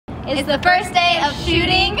It's the first day of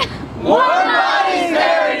shooting Warm Bodies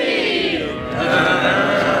Parody!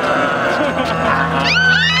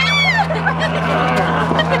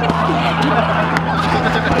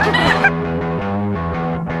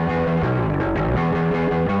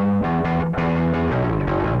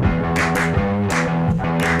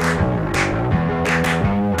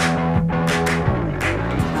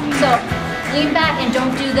 So, lean back and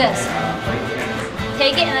don't do this.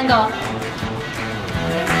 Take it and then go.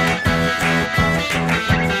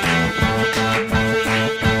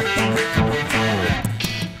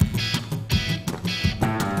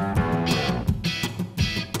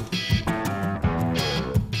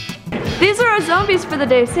 These are our zombies for the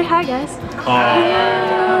day. Say hi, guys.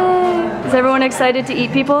 Is everyone excited to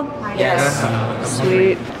eat people? Yes.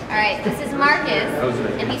 Sweet. Alright, this is Marcus,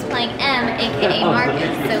 and he's playing M, aka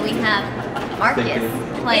Marcus. So we have Marcus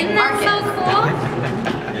playing Marcus. Isn't that so cool?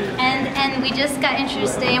 And we just got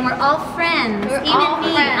introduced today, and we're all friends. Even all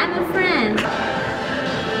me, friends. I'm a friend.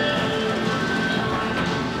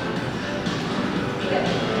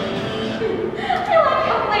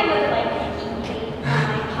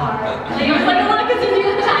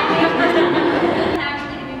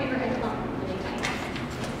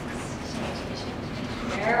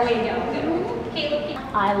 There we go.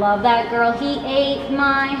 I love that girl. He ate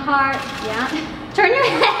my heart. Yeah. Turn your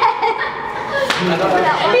head.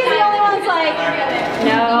 He's the only one that's like,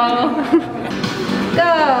 no.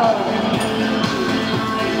 Go.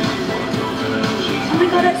 Oh my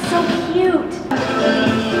god, that's so cute.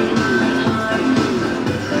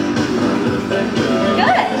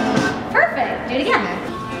 Good. Perfect. Do it again.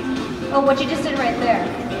 Oh, what you just did right there.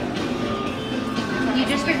 You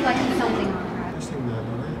just reflected something on her.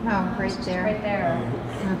 Oh, right there. Right there.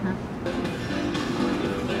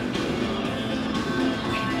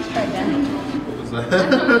 Try again. What was that? I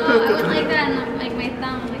went like that and like my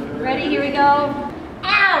thumb. Like, ready? Here we go.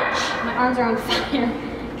 Ouch! My arms are on fire.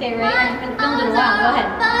 Okay, ready? I haven't filmed in a while. Go ahead.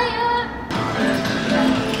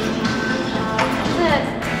 Good.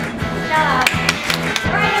 Stop.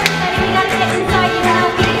 Alright, everybody, we gotta get inside, you know.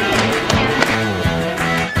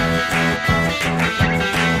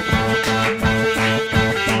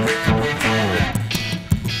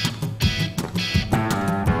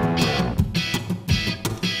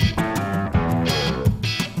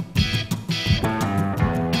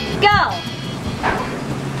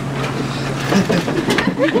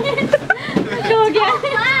 Go again.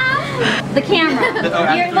 The camera.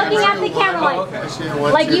 You're looking at the camera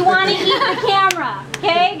like you want to eat the camera.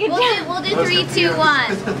 Okay? Good job. We'll do 3, 2,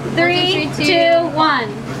 1. 3, 2, 1.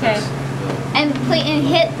 Okay. And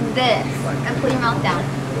hit this. And put your mouth down.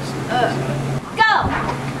 Go.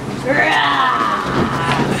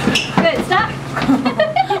 Good. Stop.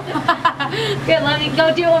 Good. Let me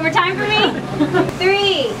go do it one more time for me.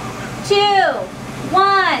 3, 2,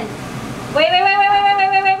 1. Wait.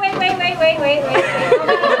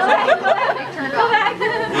 Go back.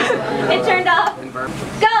 It turned off.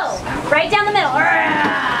 Go. Right down the middle.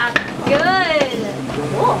 Good.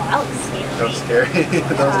 Whoa, that was scary. That was scary.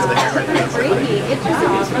 That was gonna happen right now. Freaky. It's just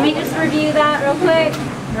awesome. Let me just review that real quick.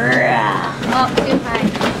 Oh, too high.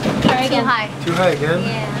 Try again. Too high. Too high again?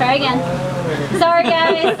 Yeah. Try again. Sorry,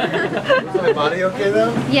 guys. Is my body okay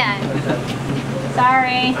though? Yeah.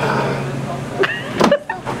 Sorry.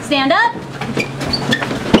 Stand up.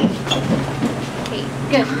 Okay,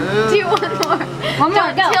 good. Do one more. One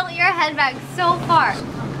more, go. Tilt your head back so far.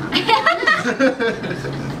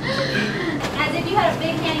 As if you had a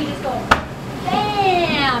big hand, you just go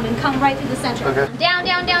bam and come right through the center. Okay. Down.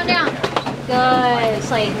 Good.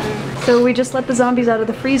 It's like. So we just let the zombies out of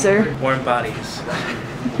the freezer. Warm bodies.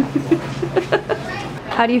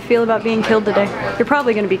 How do you feel about being killed today? You're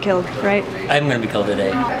probably going to be killed, right? I'm gonna be killed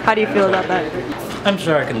today. How do you feel about that? I'm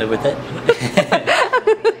sure I can live with it. Okay.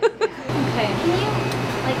 Can you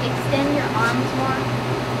like extend your arms more?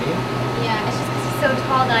 Yeah, it's just because he's so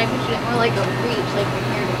tall that I picture it more like a reach, like from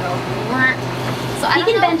here to go. So I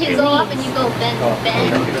don't know if you go up and you go bend.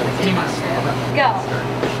 Go.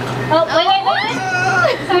 Oh, wait.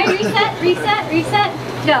 Sorry, reset.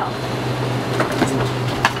 Go.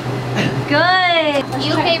 Good.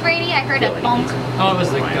 You okay, Brady? I heard a bump. Oh, it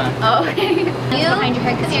was the gun. Oh, okay. You behind your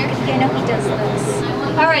head, come here. I know he does this.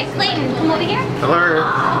 All right, Clayton, come over here. Hello.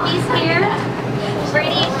 He's here.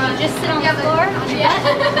 Brady, you just sit on the floor on your butt.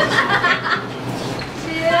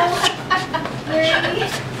 2,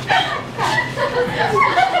 3.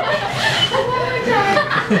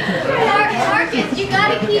 Marcus, you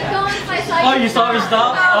gotta keep going by side. Oh, you saw her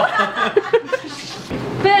stop?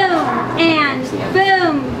 Boom and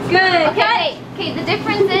boom. Good. Okay. The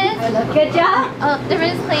difference is Good job. Oh, there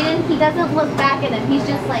is Clayton. He doesn't look back at him. He's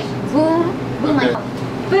just like boom, boom, like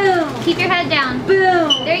boom. Keep your head down. Boom.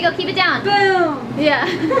 There you go. Keep it down. Boom. Yeah.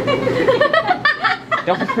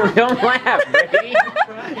 Don't laugh, Brady.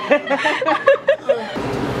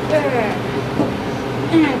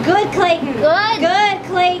 Good, Clayton. Good. Good,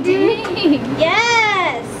 Clayton.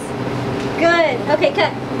 Yes. Good. Okay,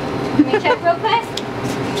 cut. Let me check real quick.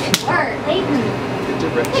 Word, Clayton.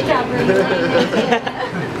 Good job, Brady.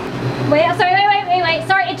 Wait, sorry, wait.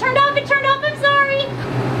 Sorry, it turned off. I'm sorry.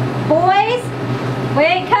 Boys.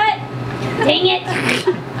 Wait, cut. Dang it.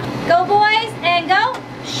 Go, boys, and go.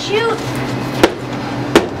 Shoot.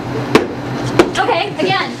 Okay,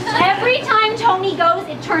 again. Every time Tony goes,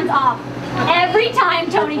 it turns off. Every time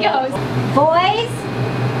Tony goes. Boys.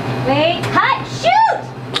 Wait, cut. Shoot.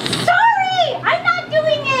 Sorry, I'm not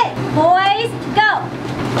doing it. Boys, go.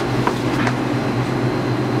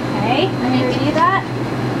 Okay, let me redo that.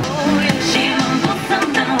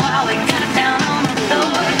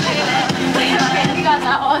 We got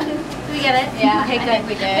that one. Did we get it? Yeah. Okay, I good. think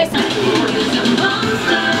we did.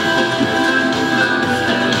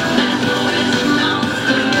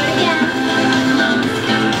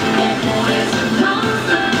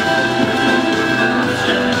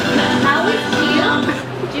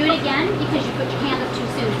 Do it again because you put your hand up too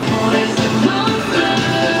soon.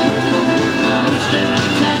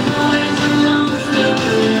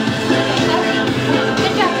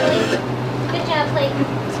 Good job, Lily. Good job, Clayton.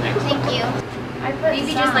 Thank you. I put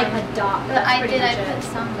Maybe some. just like a dot. That's I pretty did. I much it. put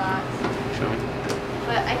some dots.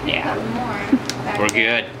 But I could Yeah. put more. back We're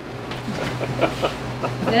there. good.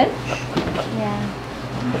 Good? Yeah.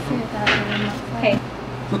 Let's see what that one looks like. Okay.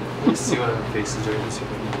 You see what our faces are doing? See if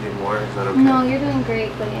we can do more. Is that okay? No, you're doing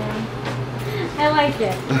great, Clayton. I like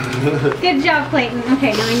it. Good job, Clayton.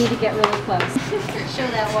 Okay, now I need to get really close. Show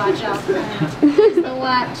that watch off. Here's the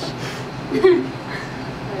watch. There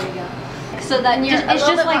you go. So that you're it's a little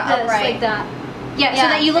just bit like more this, upright. like that. Yeah, so Yeah,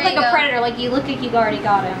 that you look there like you a go. predator, like you look like you already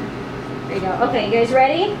got him. There you go. Okay, you guys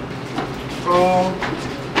ready? Oh.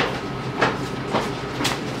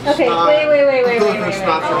 Okay, Stop. wait.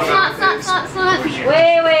 Stop. Stop.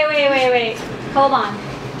 Wait. Hold on.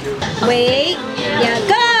 Wait. Yeah,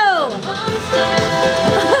 go!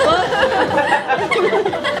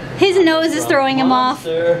 His nose is throwing him off.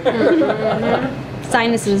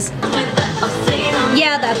 Sinuses.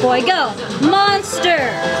 Yeah, that boy, go. Monster!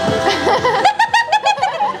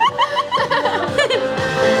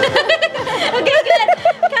 Okay, good.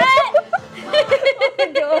 Cut! Can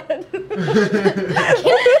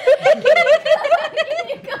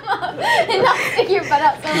you come up and not stick your butt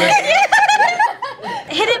out so much?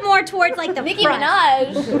 Hit it more towards like the Nicki front.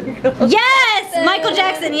 Minaj. Yes! Michael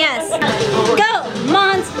Jackson, yes. Go!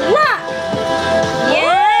 Monster! Lock!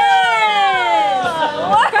 Yes!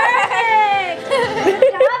 Perfect!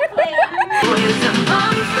 Good job, Clayton.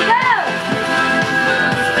 Go!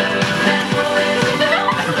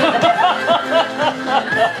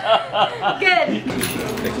 Good.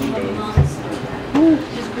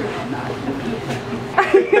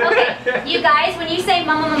 Okay, you guys, when you say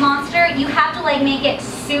Mama Monster, you have to like make it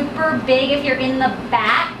super big if you're in the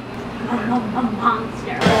back. Mama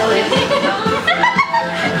Monster.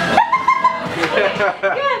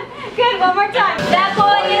 Good, one more time. That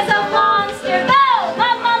boy is a monster. Go!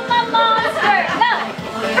 Mama Monster. Go!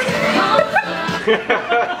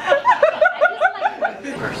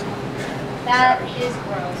 That is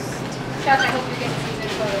gross. Chuck, I hope you're getting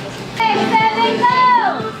Caesar clothes. 6, 7, go!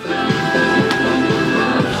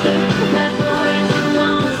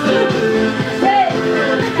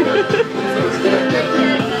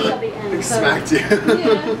 Smacked you.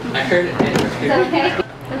 I heard it. Is that okay?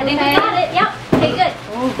 I think we got it. Yep. Okay, good.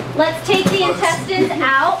 Let's take the intestines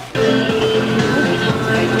out. Good.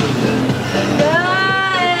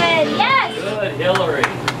 Yes. Good, Hillary.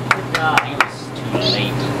 Good job. It's too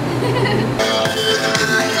late.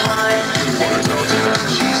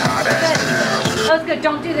 That was good.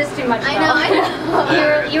 Don't do this too much. I though.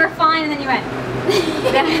 know. You were fine, and then you went.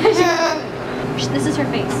 This is her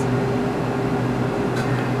face.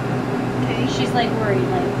 Okay, she's like worried,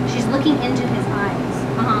 like she's looking into his eyes.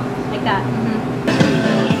 Like that.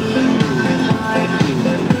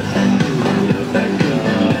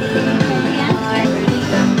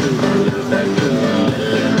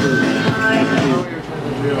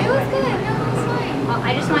 It was good. No, it was fine. I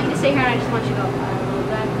just want you to stay here, and I just want you to go. Oh,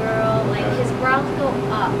 that girl. Like his brows go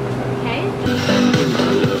up. Okay.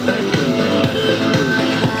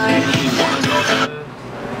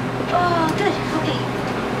 Oh, good. Okay.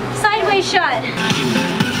 Sideways shot.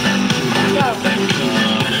 Go.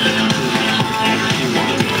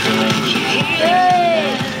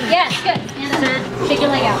 Good.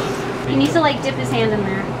 like dip his hand in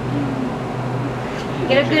there.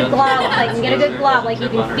 Get a good glob, Clayton. Get a good glob, like you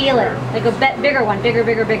can feel it. Like a bigger one, bigger.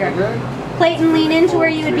 Clayton, lean into where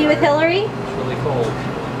you would be with Hillary. It's really cold.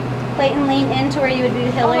 Clayton, lean into where you would be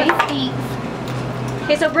with Hillary. Oh, it stinks.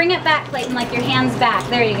 Okay, so bring it back, Clayton, like your hands back.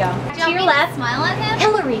 There you go. Do you want me to smile at him?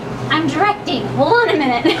 Hillary, I'm directing. Hold on a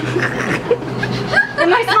minute.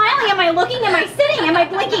 Am I smiling? Am I looking? Am I sitting? Am I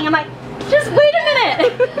blinking? Am I... Just wait a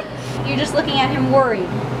minute. You're just looking at him worried.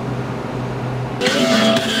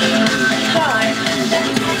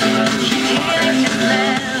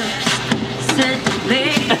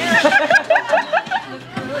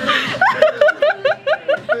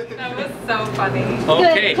 That was so funny.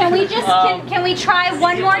 Okay. Good. Can we just can we try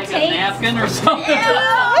one more like take? a napkin or something?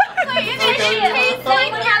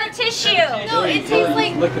 Someone have a tissue. No, it tastes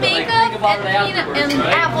like makeup and peanut and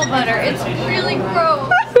apple butter. It's really gross.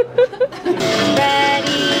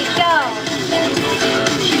 Ready, go.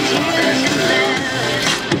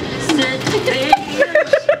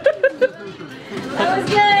 That was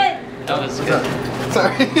good. That was good.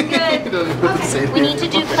 Sorry. Good. We need to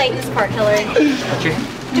do Clayton's part, Hillary.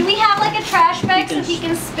 Do we have like a trash bag so he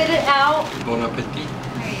can spit it out? Bon appetit.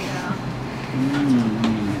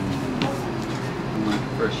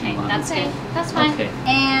 Okay, that's good. That's fine. Okay.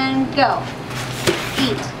 And go.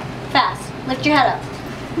 Eat. Fast. Lift your head up.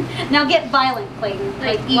 Now get violent, Clayton.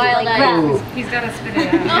 Like eat, wild like eyes. grab. He's got to spit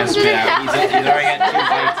it out. I'll spit it out. He's already got 2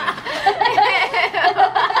 bites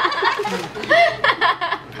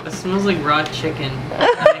in. It smells like raw chicken.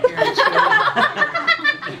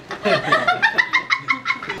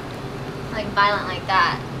 Like violent like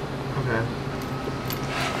that. Okay.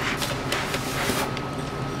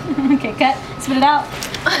 Okay, cut. Spit it out.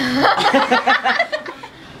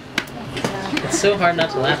 It's so hard not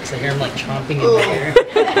to laugh because I hear him like chomping in my ear.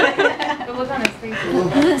 The look on his face.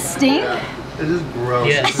 Does it stink? It is gross.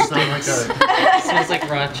 Yes. It's not like a. It smells like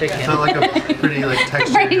raw chicken. It's not like a pretty like texture.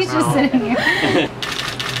 in Brady's your just mouth. sitting here.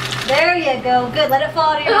 There you go. Good. Let it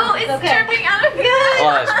fall out of your mouth. Oh, it's okay. dripping out of Good.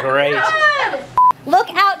 Oh, that's great. Good. Look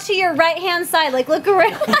out to your right hand side. Like look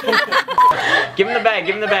around. Give him the bag.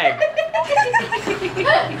 Give him the bag.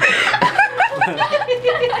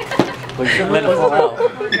 Let it fall out.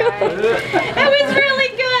 It was really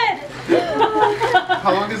good.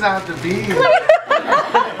 How long does that have to be?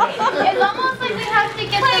 It's almost like we have to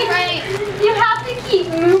get them right. You have to keep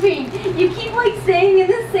moving. You keep like staying in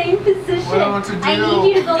the same position. What do I want to do? I need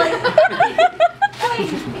you to go like,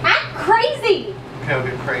 like act crazy. Okay, I'll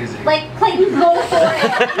get crazy. Like Clayton, go for it.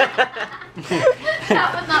 That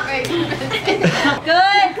was not very convincing.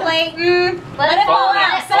 Good, Clayton. Let it fall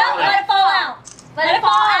out. Sit up. Let it fall out. Let it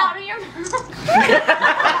fall out of your mouth.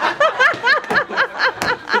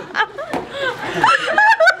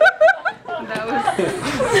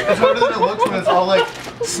 It's harder than it looks when it's all like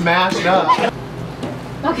smashed up.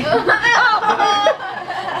 Okay.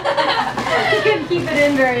 You couldn't keep it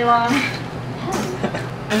in very long.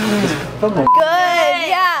 Good,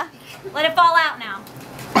 yeah. Let it fall out now.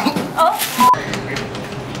 Oh. Okay,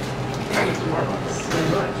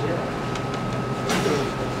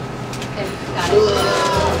 got it.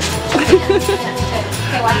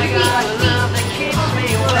 Okay, watch your feet, watch your feet.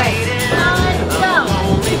 Let's go.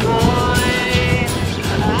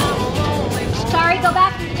 Sorry, go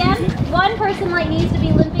back again. One person like needs to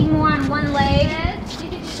be limping more on one leg.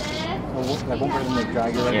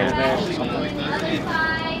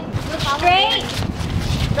 Straight.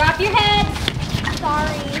 Drop your head.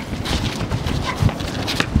 Sorry.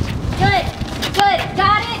 Good. Good.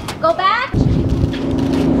 Got it. Go back.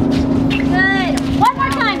 Good. One more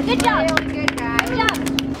time. Good job. Good guys. Good job.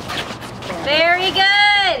 Very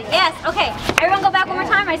good. Yes. Okay. Everyone go back one more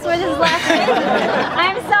time. I swear this is last minute.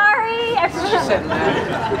 I'm sorry.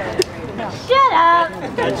 Shut up.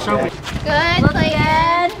 Good. Look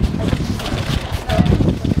again. Oh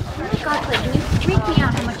my God, Clayton, you freak me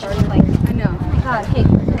out how much you look like. I know. Oh my God. Hey.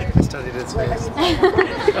 I studied its face.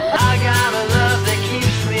 I got a love that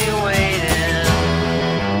keeps me waiting.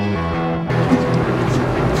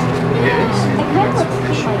 It kind of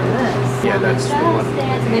looks like this. Yeah, that's the one.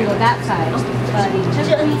 And then go that side. But just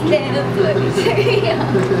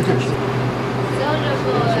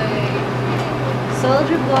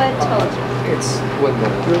Soldier boy told you. It's what the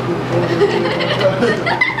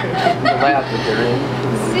laugh that they're in.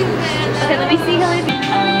 Okay, let me see how it is.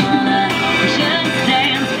 Just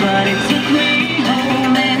dance, but it took me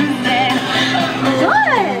home instead.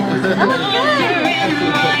 Good! That was good.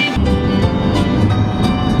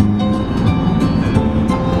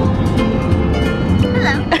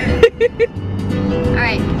 Hello.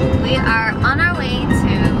 Alright, we are on our way to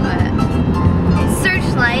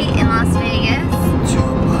Searchlight in Las Vegas. Too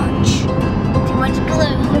much.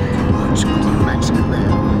 much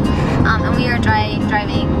glue. And we are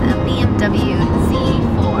driving the BMW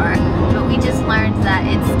Z4, but we just learned that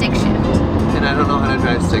it's stick shift. And I don't know how to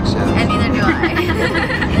drive stick shift. And neither do I.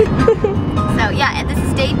 So yeah, and this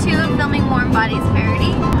is day 2 of filming Warm Bodies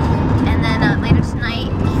Parody. And then later tonight,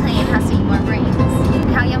 Clayton has to eat more brains.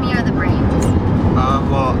 How yummy are the brains?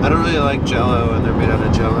 Well, I don't really like Jell-O, and they're made out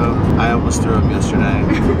of Jell-O. I almost threw them yesterday.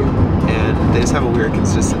 And they just have a weird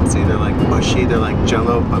consistency. They're like mushy, they're like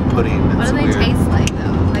Jell-O but pudding. What do they taste like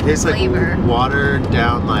though? Like Tastes flavor? Like watered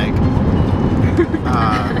down like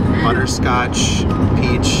butterscotch,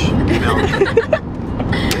 peach, milk.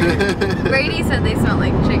 Brady said they smell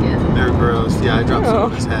like chicken. They're gross. Yeah, I dropped some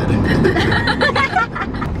on his head.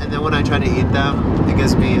 And then when I try to eat them, it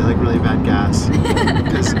gives me like really bad gas.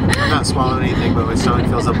 Because I'm not swallowing anything, but my stomach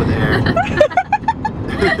fills up with air.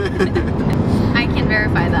 I can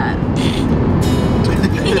verify that.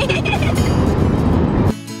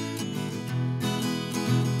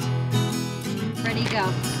 Ready,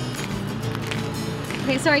 go.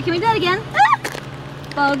 Okay, sorry, can we do that again?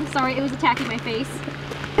 Bug, sorry, it was attacking my face.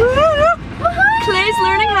 Clay's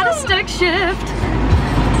learning how to stick shift.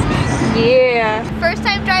 Yeah. First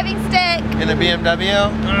time driving stick. In a BMW?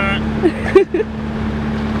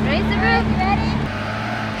 Raise the roof, ready?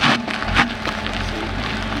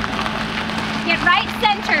 Get right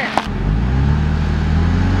center.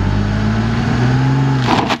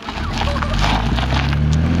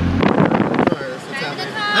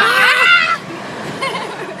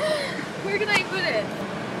 Where can I put it?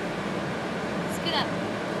 Scoot up.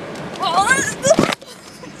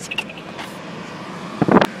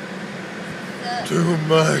 Too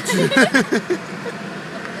much.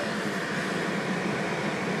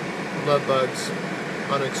 Blood bugs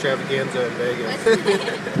on extravaganza in Vegas.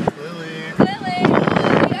 Lily. Lily,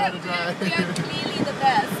 we are clearly the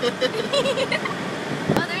best.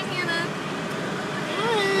 Oh, there's Hannah.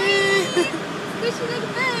 Hey. Squishy like a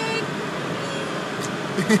bag.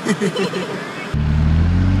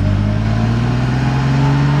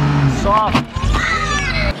 Soft.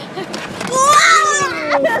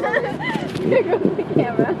 Here goes the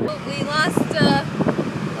camera. We lost the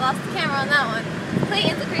camera on that one.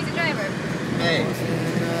 Clayton's a crazy driver. Hey.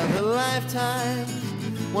 Another lifetime,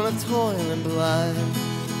 one of toil and blood,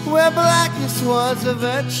 where blackness was a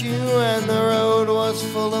virtue and the road was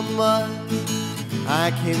full of mud.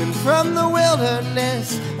 I came in from the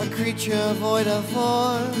wilderness, a creature void of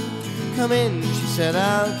form. Come in, she said,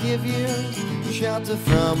 I'll give you shelter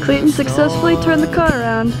from Clayton the successfully storm. turned the car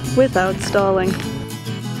around without stalling.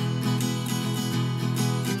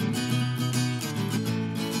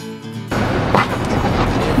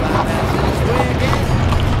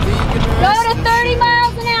 Go to 30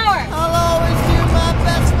 miles an hour. I'll always do my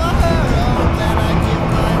best for her, all that I give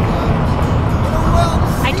my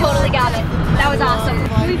word. I totally got it. That was awesome.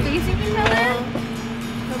 Are we facing each other?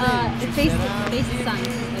 It's face the sun.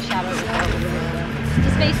 The shadows are over there.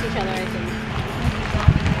 Just face each other, I think.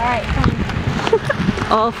 Alright, come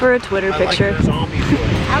on. All for a Twitter picture.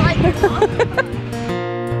 I like your zombie.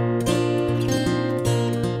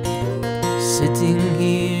 Sitting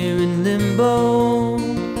here in limbo,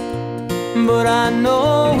 but I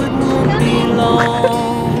know it won't be long.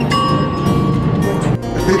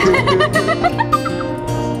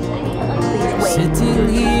 Sitting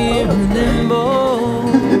here in limbo,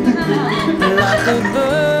 like a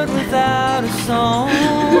bird without a song.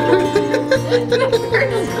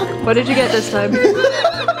 What did you get this time?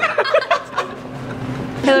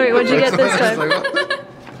 Hillary, what did you get this time?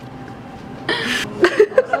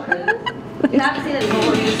 You have to say that.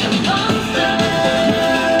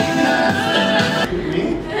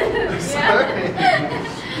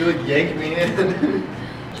 You would yank me in.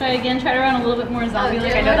 Try again, try to run a little bit more zombie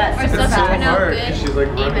like I know that's We're super so fast. no hard, good. she's like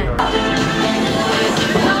running Amen.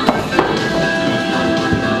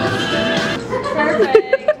 Perfect,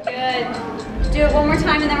 good. Do it one more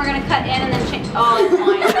time and then we're gonna cut in and then change. Oh, it's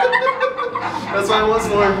fine. That's why I want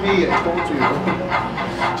smaller feet, I told you.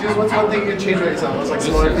 She was, what's one thing you can change about yourself? I was like,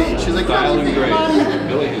 smaller feet. She's like, Style and grace.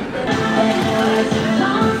 Billy.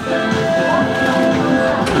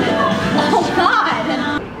 Oh God!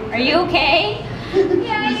 Are you okay?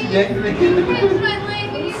 Yeah, you yanked me in. scratched my leg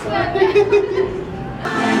and you slapped it.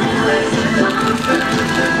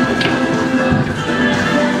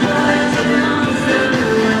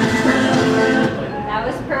 That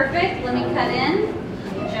was perfect. Let me cut in.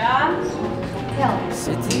 Good job.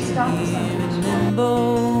 Sitting here in limbo,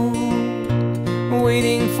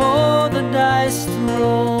 waiting for the dice to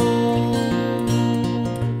roll.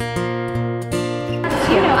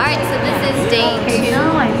 Alright, so this is day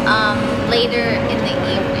 2. Later in the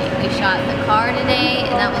evening. We shot the car today,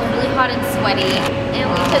 and that was really hot and sweaty, and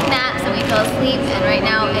we took naps and we fell asleep, and right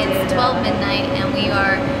now it's 12 midnight and we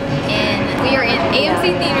are in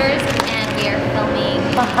AMC theaters and we are filming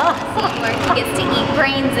a scene where he gets to eat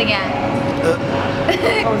brains again.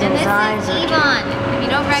 And this is Yvonne. If you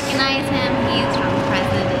don't recognize him, he's from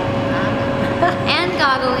President and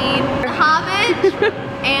Goggling, Hobbit,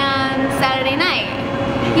 and Saturday Night.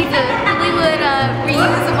 He's a Hillywood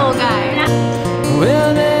reusable guy.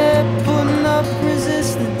 Well, they're putting up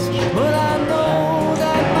resistance, but I know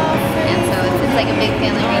that my And so it's like a big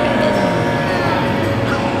family reunion.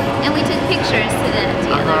 And we took pictures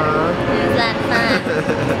together. It was that fun.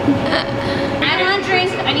 I want a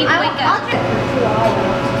drink. I need to wake up.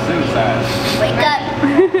 Suicide. Wake up.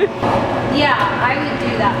 Yeah, I would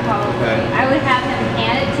do that probably. Okay. I would have him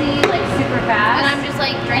hand it to you like super fast. And I'm just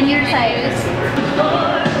like drinking my juice.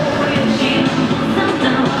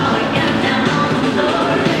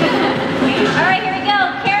 Alright, here we go.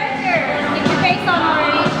 Characters. Get your face on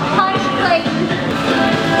already. Punch Clayton.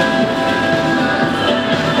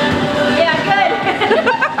 Yeah, good.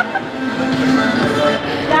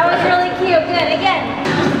 That was really cute. Good. Again.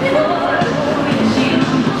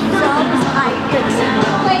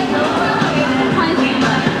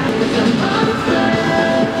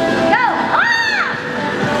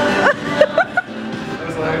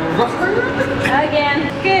 Again.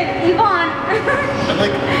 Good. Yvonne. I'm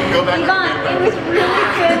like, go back. Yvonne, it was really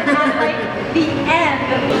good at like the end.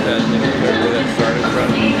 Where that started from.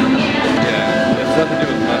 Yeah, it's nothing to do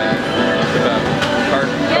with money. It's about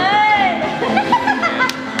cards. Good.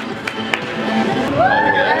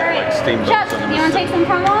 Chuck, do you want to take some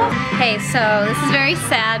promos? Hey, so this is very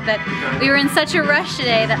sad, but we were in such a rush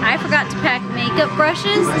today that I forgot to pack makeup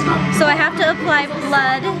brushes, so I have to apply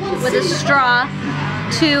blood with a straw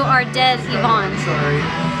to our dead Yvonne. Sorry.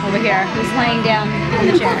 Over here, who's laying down in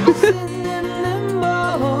the chair.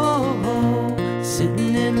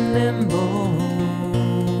 sitting in limbo.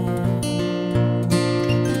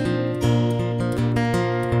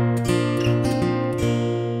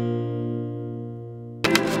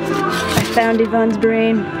 I found Yvonne's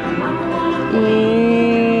brain.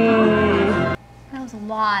 Yeah. That was a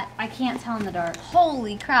lot. I can't tell in the dark.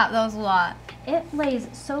 Holy crap, that was a lot. It lays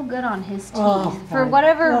so good on his teeth. Oh, for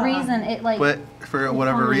whatever reason, it like... But for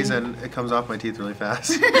whatever reason, it comes off my teeth really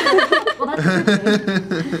fast. Well, that's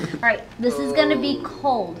good. Alright, this is gonna be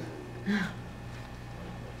cold.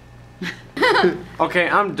 Okay,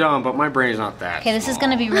 I'm dumb, but my brain's not that. Okay, this is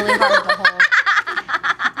gonna be really hard to hold.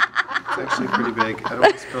 It's actually pretty big. I don't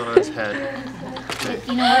want to spill it on his head.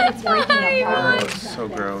 You know what? It's breaking Oh, apart. it's so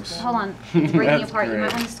gross. Hold on. It's breaking That's apart. You great.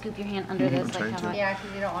 might want to scoop your hand under this. trying Like to. how Yeah,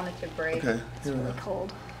 because you don't want it to break. Okay. it's really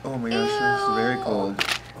cold. Oh my gosh, this is very cold.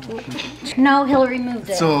 No, Hillary moved it.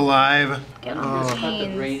 It's still alive. Get on the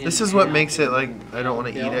jeans. This is what makes it like I don't want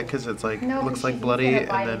to eat it because it's like No, looks but like she's bloody, gonna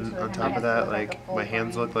bite and into then it on and top I of have to that, look like like a full my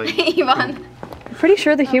hands body. look like. Yvonne. I'm pretty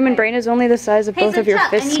sure the human brain is only the size of both so of your Chuck,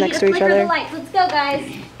 fists I need next you to each flicker other. the lights. Let's go,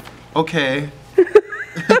 guys. Okay.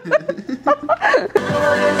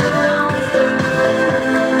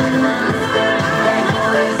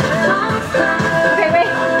 Okay, wait.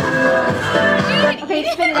 Okay,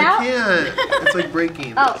 spit it I out. can't. It's like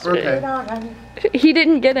breaking. Oh, Okay. He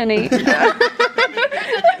didn't get any.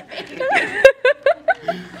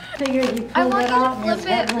 I want you to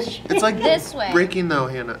flip it It's like this way. breaking though,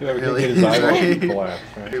 Hannah. Yeah, we can Really. get his eyeball Sorry. collapse,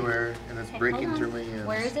 right? Everywhere, and it's breaking Hold on. through my hands.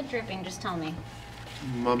 Where is it dripping? Just tell me.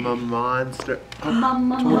 Mama monster. Oh,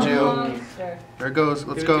 Mama told you. monster. There it goes.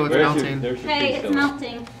 Let's go. It's There's your- melting. there's your Hey, face it's filter.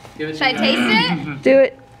 melting. Give it Should I taste it? Do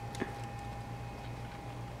it.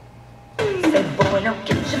 It's Okay,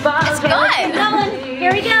 let's keep good. going.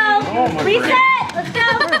 Here we go. Reset. Let's go.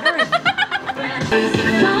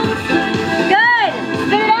 Good.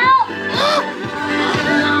 Spit it out.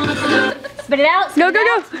 Spit it out. Go, go,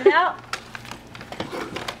 go. Spit it out.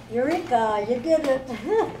 Eureka, you did it.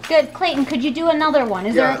 Good. Clayton, could you do another one?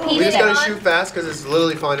 Is Yeah, there a we piece just there? gotta shoot fast because it's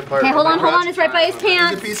literally falling apart. Okay, hold My on, hold crotch. on. It's right by his There's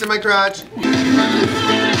pants. a piece in my crotch. Good.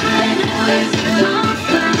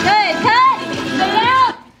 Cut. Spit it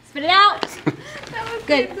out. Spit it out.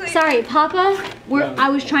 Good. Sorry, Papa. I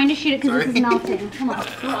was trying to shoot it because this is melting. Come on.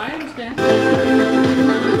 No, I understand.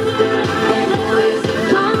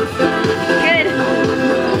 Good.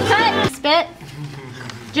 Cut. Spit.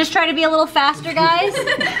 Just try to be a little faster, guys.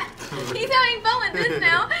 He's having fun with this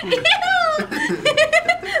now. Ew!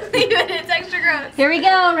 Leave it, it's extra gross. Here we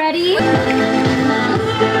go. Ready?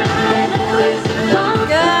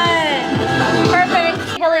 Good. Perfect.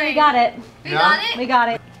 Hilly, we got it. You got it? We got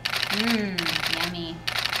it. Mmm, yummy.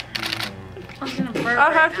 I'm gonna burp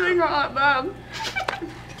I actually got that bad.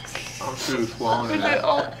 I'm through swallowing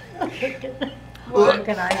that. What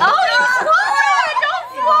can I do? Oh, you swallow it! Don't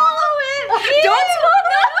swallow it! Don't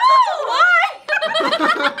swallow it! Why?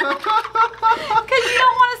 Because you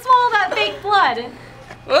don't want to swallow that fake blood.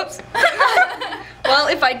 Whoops. Well,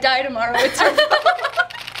 if I die tomorrow, it's her fault.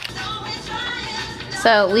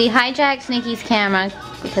 So we hijacked Nikki's camera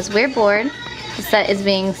because we're bored. The set is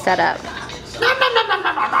being set up.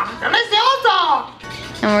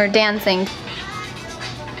 And we're dancing.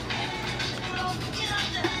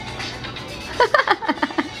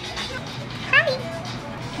 Hi.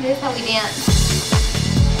 This is how we dance.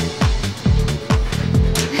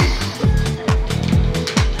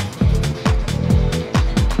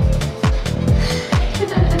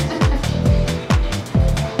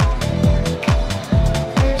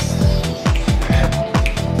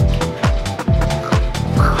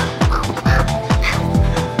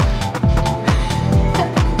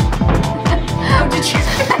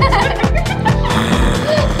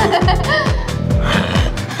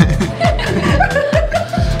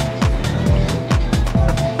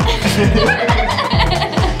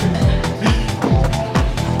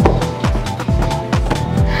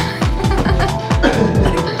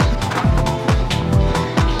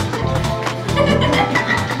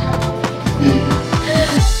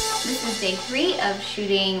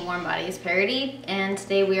 Shooting Warm Bodies Parody, and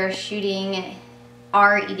today we are shooting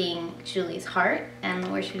eating Julie's heart,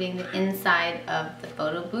 and we're shooting the inside of the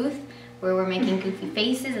photo booth where we're making goofy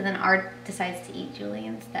faces, and then R decides to eat Julie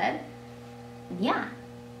instead. Yeah.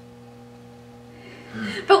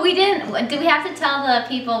 But we didn't, do we have to tell the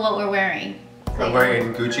people what we're wearing? I'm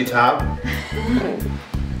wearing Gucci top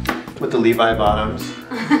with the Levi bottoms.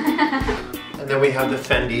 And then we have the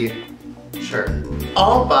Fendi shirt.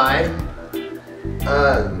 All by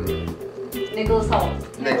Nicholas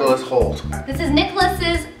Holt. Nicholas Holt. This is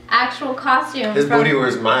Nicholas's actual costume. His booty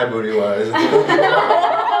was my booty was.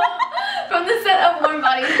 From the set of Warm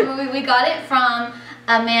Bodies movie. We got it from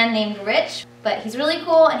a man named Rich, but he's really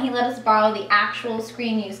cool and he let us borrow the actual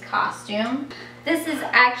screen use costume. This is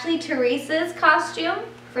actually Teresa's costume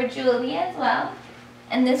for Julie as well.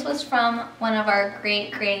 And this was from one of our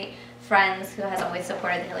great friends who has always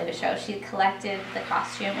supported the Hillywood Show. She collected the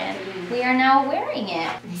costume and we are now wearing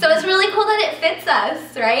it. So it's really cool that it fits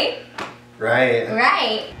us, right? Right.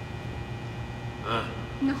 Right.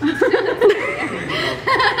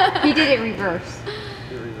 He did it reverse.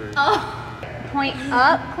 Oh. Point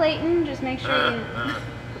up, Clayton. Just make sure you...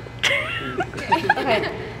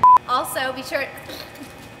 Okay. Also, be sure...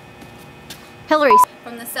 Hillary.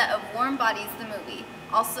 From the set of Warm Bodies, the movie.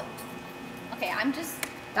 Also... Okay, I'm just...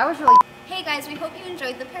 That was really... Hey guys, we hope you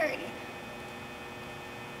enjoyed the parody.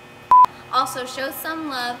 Also, show some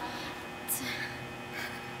love to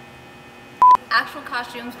actual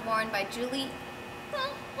costumes worn by Julie.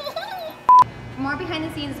 For more behind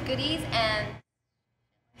the scenes goodies and...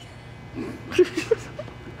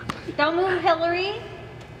 Don't move, Hillary.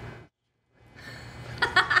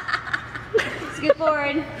 Scoot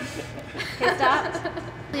forward. Okay, stop.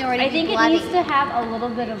 I think it needs to have a little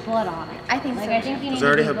bit of blood on it. I think so. I think you need Because I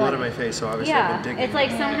already have blood on my face, so obviously I've been digging. It's like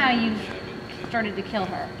somehow you started to kill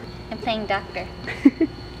her. I'm playing doctor.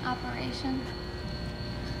 Operation.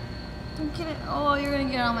 Don't get it. Oh, you're gonna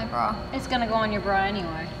get it on my bra. It's gonna go on your bra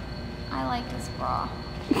anyway. I like this bra.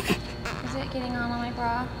 Is it getting on my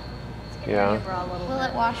bra? Yeah. On your bra a little Will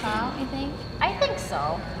it wash out, you think? I think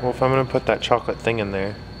so. Well, if I'm gonna put that chocolate thing in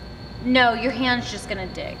there. No, your hand's just gonna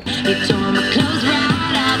dig. He tore my clothes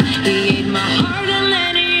right out. He ate my heart and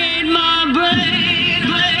then he ate my brain.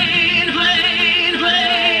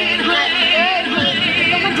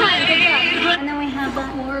 And then we have the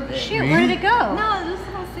shoot, where did it go? No, this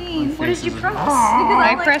whole scene. What did you press?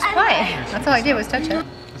 I pressed play. That's all I did was touch it.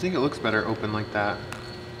 I think it looks better open like that.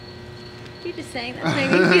 You're just saying that to make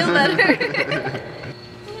me feel better.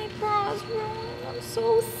 My bra's wrong. I'm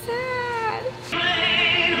so sad. I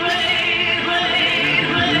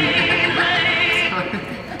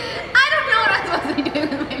don't know what I'm supposed to be doing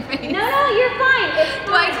with my face. No, you're fine. It's fine.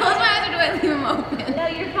 Do I close my eyes or do I leave them open? No,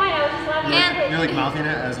 you're fine. I was just laughing. You're like mouthing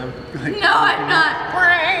it as I'm like... No, I'm not.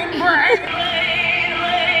 Sorry.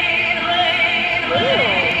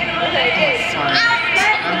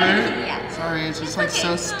 Sorry, it's just like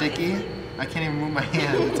so sticky. I can't even move my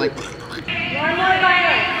hand. It's like... One more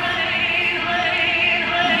violence.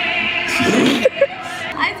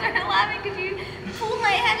 I started laughing because you pulled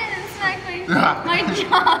my head in and smacked my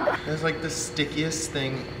jaw. It's like the stickiest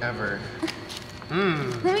thing ever.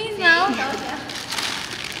 Let me smell.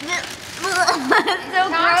 So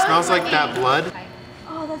gross. It smells like that blood.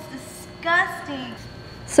 Oh, that's disgusting.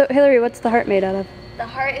 So, Hillary, what's the heart made out of? The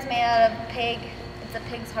heart is made out of pig. It's a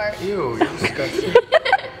pig's heart. Ew, you're disgusting.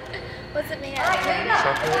 What's it made out of?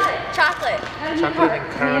 Chocolate. Chocolate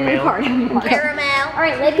and caramel. Caramel. All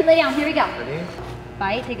right, lay down. Here we go. Ready?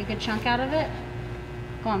 Bite. Take a good chunk out of it.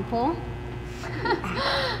 Go on, pull.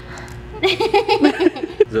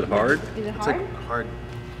 Is it hard? Is it It's hard? like hard.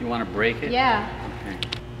 You want to break it? Yeah. Okay.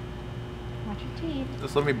 Watch your teeth.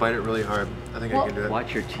 Just let me bite it really hard. I think I can do it.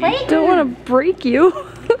 Watch your teeth. Clayton, Don't want to break you.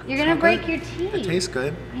 you're gonna break your teeth. It tastes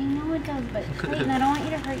good. I know it does, but Clayton, I don't want you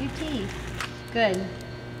to hurt your teeth. Good.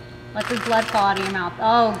 Let the blood fall out of your mouth.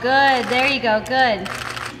 Oh, good. There you go. Good.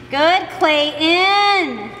 Good,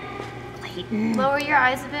 Clayton. Clayton. Lower your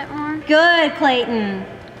eyes a bit more. Good, Clayton.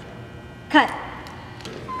 Cut.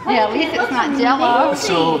 Yeah, at least it's not jello.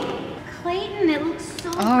 So Clayton, it looks so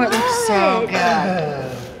good. Oh, it looks so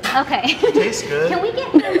good. Okay. it tastes good. Can we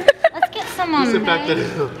get, let's get some What's it back to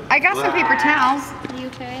do? I got some paper towels. Are you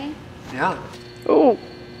okay? Yeah. Oh.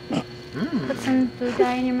 Put some food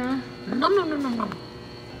dye in your mouth. No.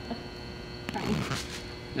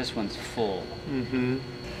 This one's full. Mm-hmm.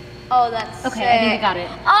 Oh, that's Okay, sick. I think you got it.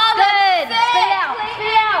 Oh, Good. that's sick. Spit it out. Spit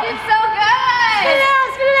it out. It's so good.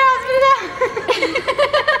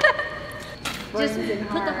 Just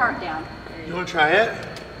put the heart down. You want to try it?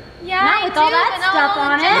 Yeah, Not with all that stuff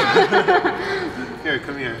on it. Here,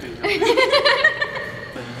 come here.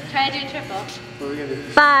 Try to do triple. What are we gonna do?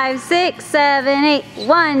 5, 6, 7, 8.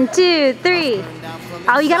 1, 2, 3.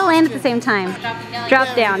 Oh, you gotta land at the same time.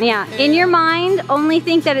 Drop down, yeah. In your mind, only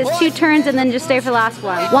think that it's 2 turns and then just stay for the last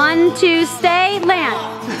one. 1, 2, stay, land.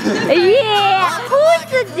 Yeah! Who's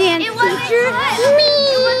the dance teacher?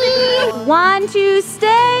 Me! 1, 2,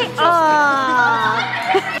 stay. Oh!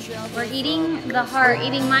 We're eating the heart,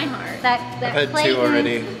 eating my heart. That I've had 2 Clayton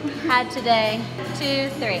already. had today. 2,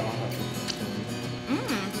 3.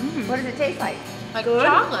 What does it taste like? Like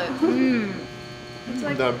chocolate. I'm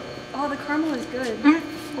done. Oh, the caramel is good.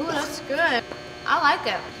 Ooh, that's good. I like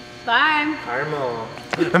it. Bye. Caramel.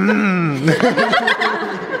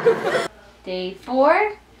 Day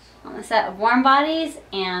 4 on the set of Warm Bodies,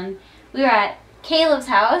 and we were at Caleb's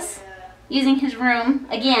house using his room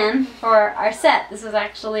again for our set. This was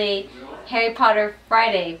actually Harry Potter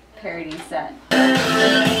Friday parody set.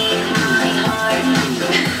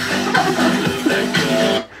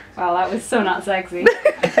 Wow, that was so not sexy.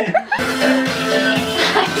 I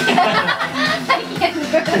can't do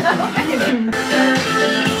it.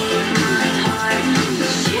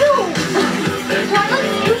 Shoot! Do I look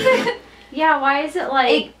stupid? Yeah, why is it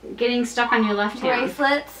like getting stuck on your left hand?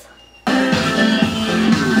 Bracelets.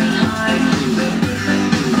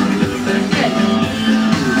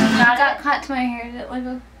 Got I got caught to my hair. Did it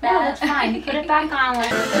look bad? No, that's fine. Put it back on.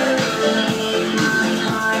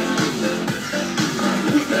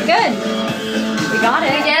 Good. We got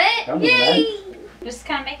it. We did it? Yay! Just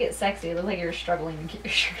kind of make it sexy. It looks like you're struggling to get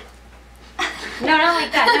your shirt off. No, not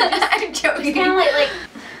like that. No, just, I'm joking. just kind of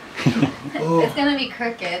like It's gonna be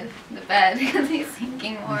crooked, the bed, because he's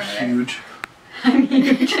sinking more of it. Huge. I'm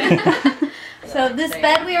huge. So this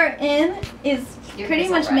bed we are in is pretty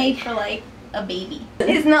much made for like a baby.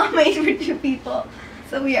 It's not made for 2 people.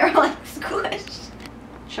 So we are like squished.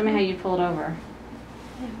 Show me how you pull it over.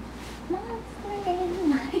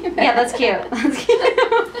 Yeah, that's cute. That's cute.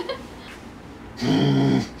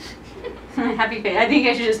 Happy face. I think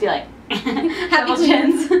I should just be like happy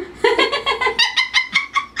chins.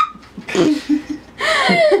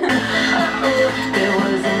 There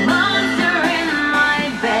was a monster in my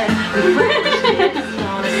bed.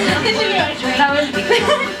 That was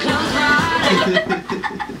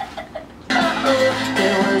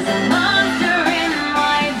There was a monster in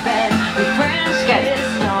my bed. We French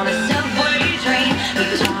kissed on a subway train.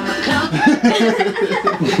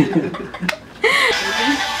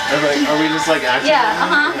 Are we just like acting?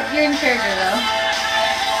 Yeah, You're in character though.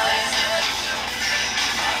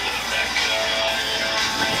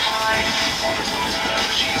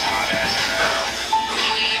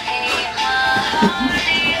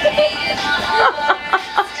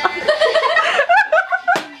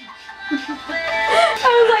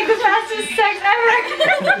 that was like the fastest sex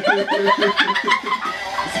ever.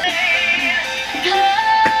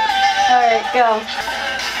 Alright, go.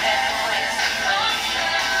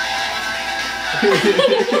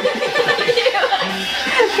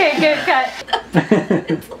 Okay, good cut.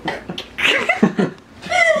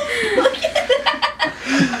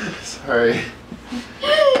 Sorry.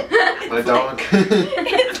 My dog.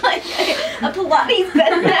 It's like a Pilates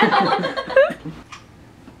bed now.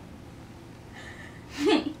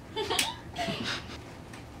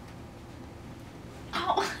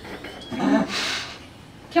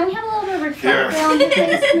 Can we have a little bit of Here. reflector on your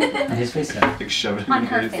face? His face down. Like shove it On in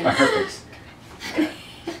her your face. face. Her face.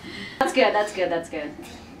 That's good, that's good, that's good.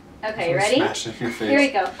 Okay, you ready? Smash it in your face. Here we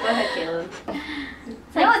go. Go ahead, Caleb.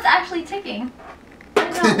 No, it's actually ticking.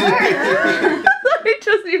 It don't work. I'm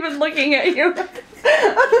just even looking at you.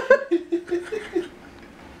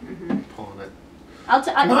 Pulling it.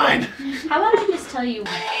 Mine. How about I just tell you?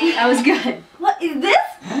 That was good. What is this?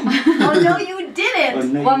 Oh no, you didn't. Oh,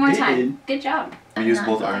 no, One you more didn't. time. Good job. You use not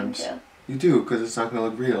both going arms. to. You do, because it's not going to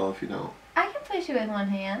look real if you don't. I can push you with one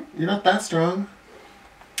hand. You're not that strong.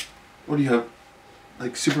 What do you have?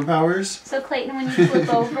 Like superpowers? So Clayton, when you flip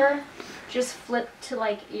over, just flip to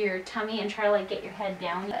like your tummy and try to like get your head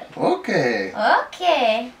down. Okay.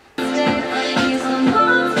 Okay. Good.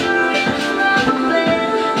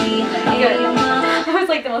 That was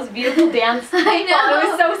like the most beautiful dance. I know. It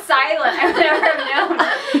was so silent. I've never known.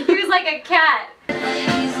 He was like a cat.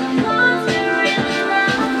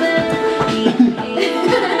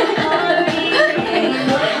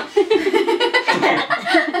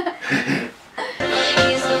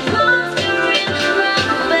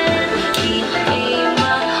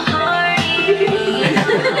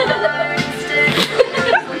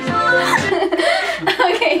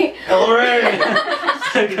 Okay. Hillary!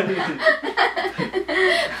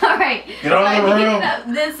 Alright. Get out of the room. It up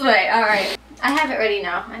this way. Alright. I have it ready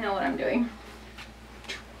now. I know what I'm doing.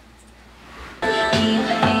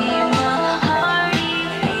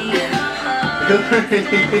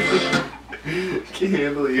 Can't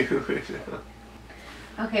handle you right now.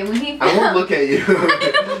 Okay, we need. I won't look at you.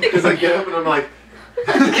 Because I get up and I'm like.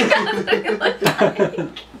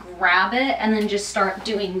 Grab it and then just start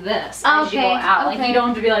doing this as you go Okay, out. Like you don't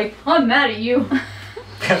have to be like, I'm mad at you.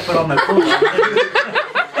 Gotta put on my clothes.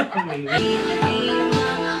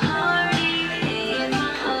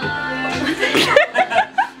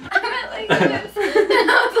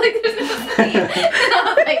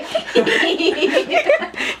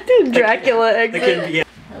 Dracula exit.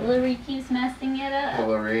 Hillary keeps messing it up.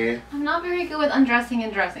 Hillary. I'm not very good with undressing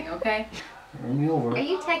and dressing, okay? Roll me over. Are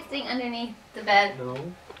you texting underneath the bed? No.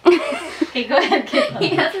 Okay, go ahead, kid.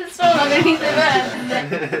 He has his phone underneath the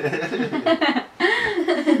bed.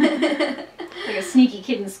 Like a sneaky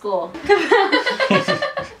kid in school. Put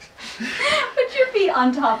your feet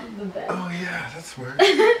on top of the bed. Oh yeah, that's smart.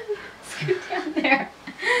 Scoot down there.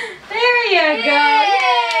 There you go.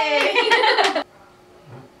 Yay!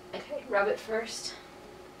 Okay, rub it first.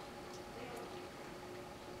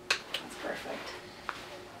 That's perfect.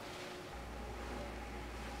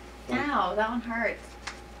 Ow, that one hurts.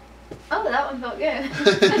 Oh, that one felt good.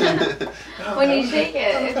 Oh, When you shake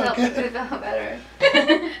it felt better.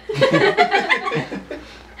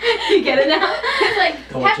 You get it now? It's like,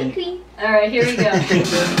 Don't happy change. queen. Alright, here we go.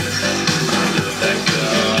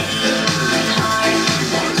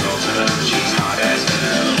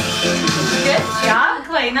 Good job,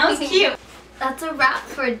 Clay. That was cute. That's a wrap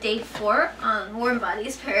for day 4 on Warm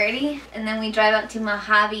Bodies Parody. And then we drive out to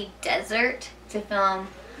Mojave Desert to film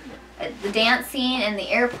the dance scene and the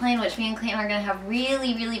airplane, which me and Clayton are gonna have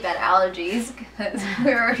really, really bad allergies because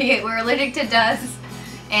we're allergic to dust.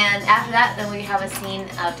 And after that, then we have a scene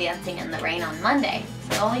of dancing in the rain on Monday.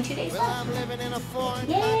 So only 2 days left.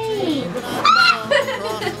 Yay!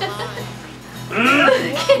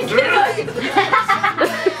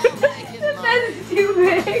 That's too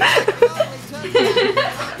big.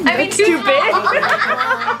 I mean, too big.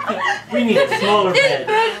 We need a smaller bed.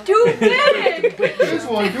 That's too big. This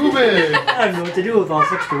one too big. I don't know what to do with all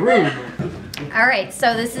this extra room. Alright,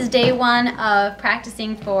 so this is day 1 of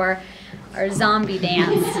practicing for our zombie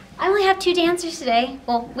dance. I only have 2 dancers today.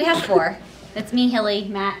 Well, we have 4. It's me, Hilly,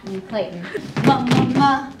 Matt, and Clayton. Ma, ma,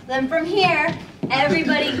 ma. Then from here,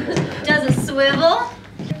 everybody does a swivel.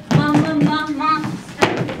 Ma, ma, ma, ma.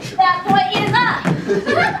 That boy is up.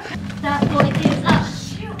 That boy is up.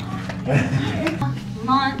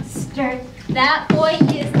 Monster. That boy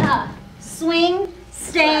is up. Swing,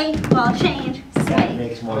 stay, ball change, swing.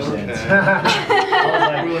 Makes more sense. What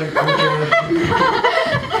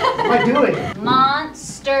am I doing?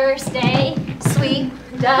 Monster, stay, sweep,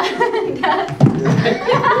 da, da.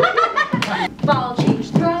 Ball change,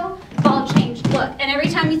 throw, ball change, look. And every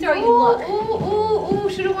time you throw, you look. Ooh, ooh, ooh,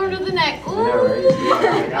 should have warmed up the neck. Ooh.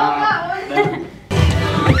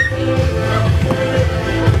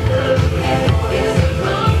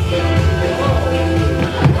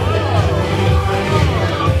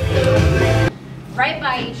 Right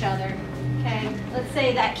by each other, okay? Let's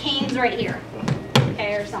say that cane's right here,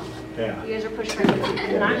 okay, or something. Yeah. You guys are pushed right here,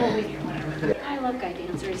 and I'm over here, whatever. I love guy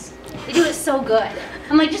dancers. They do it so good.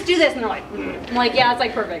 I'm like, just do this, and they're like, I'm like, yeah, it's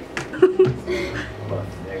like perfect.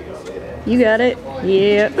 You got it.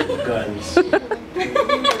 Yeah. Guns.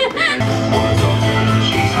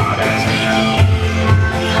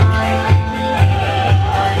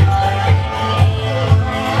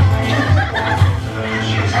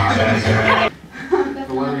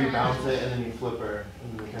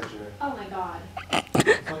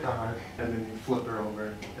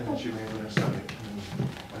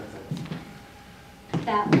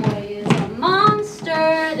 is a monster,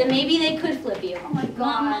 then maybe they could flip you. Oh my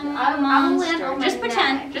god. I'm I'm land on my Just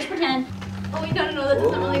pretend. neck. Just pretend. Oh wait, no, that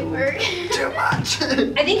doesn't really work. Too much.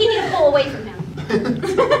 I think you need to pull away from him.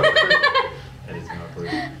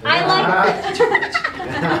 I like.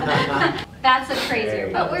 That's a crazier.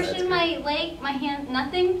 But where should my leg, my hand,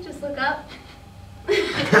 nothing? Just look up. What if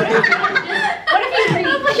you reach?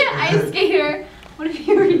 I'm like an ice skater. What if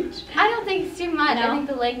you reach? I don't think it's too much. No? I think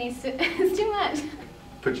the leg needs to. It's too much.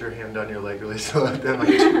 Put your hand on your leg really slow, then like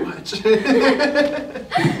too much.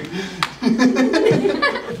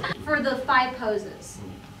 For the 5 poses,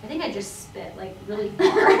 I think I just spit like really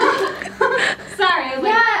far. Sorry, I was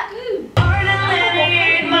like, ooh.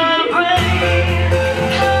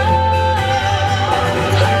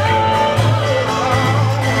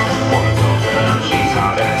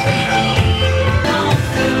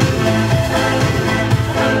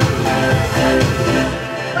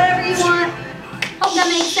 Whatever you want. Hope that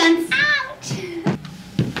makes sense. Ouch!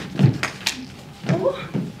 Oh.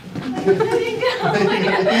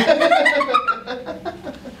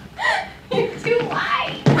 You're too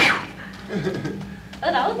wide. Oh,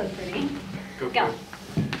 that would look pretty. Go.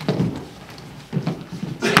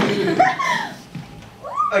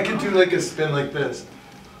 I could do like a spin like this.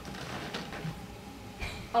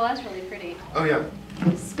 Oh, that's really pretty. Oh yeah.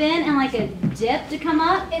 Spin and like a dip to come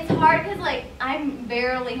up. It's hard because like I'm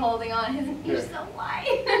barely holding on. You're so wide.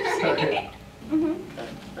 Sorry.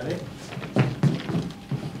 Ready?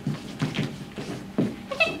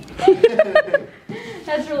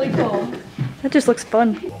 That's really cool. That just looks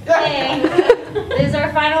fun. Hey, this is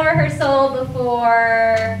our final rehearsal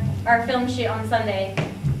before our film shoot on Sunday.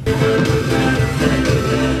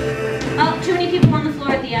 Oh, too many people on the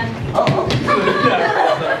floor at the end.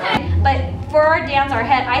 But for our dance, our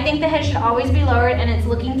head, I think the head should always be lowered and it's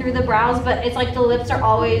looking through the brows, but it's like the lips are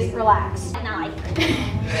always relaxed. Not like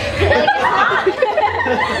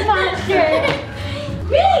monster.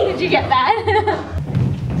 Really? Did you get that?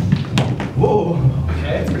 Whoa.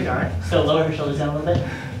 Okay, it's pretty high. So lower her shoulders down a little bit,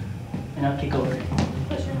 and I'll kick over.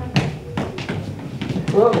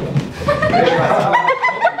 Whoa.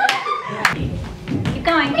 Keep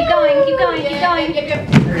going, keep going, keep going, keep going.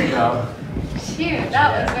 There you go. Shoot, that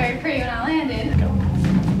was very pretty when I landed.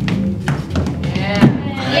 Yeah.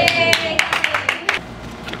 Yay!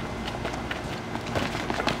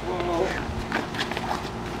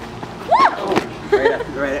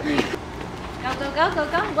 Right at me. Go, go, go, go,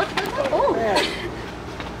 go. Look, look, look. Oh.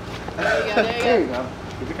 There you go.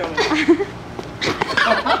 Keep it coming.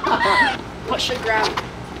 Push the ground.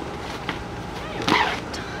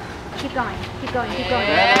 Keep going, keep going, keep going.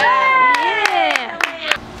 Yeah.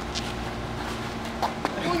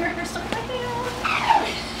 Oh, your hair's stuck right there.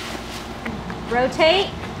 Rotate.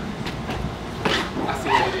 I see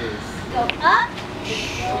what it is. Go up.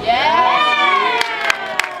 Yeah.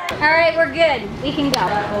 All right, we're good. We can go.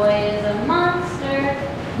 That boy is a monster.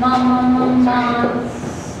 Monster.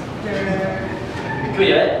 Can we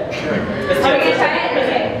do it? Are we gonna try it?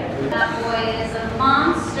 Okay. That boy is a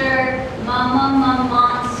monster.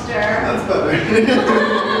 Monster. That's better.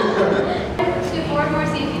 Scoot forward more,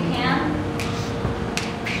 see if you can.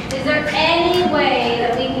 Is there any way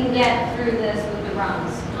that we can get through this with the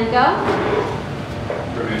rungs? And go.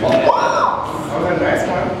 Oh, nice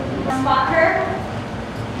one. Spot her.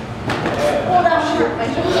 Hold on.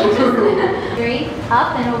 3, up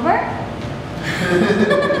and over.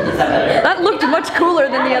 Is that better? That looked much cooler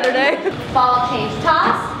than the other day. Ball change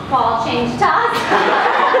toss. Ball change toss.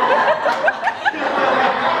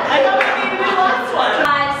 I thought we needed the last one.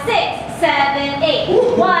 5, 6, 7, 8.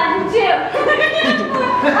 1, 2.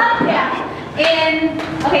 Up, down. In.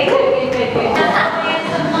 Okay, good. That boy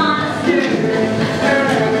is a monster.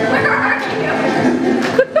 Where are you?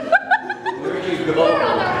 We're on the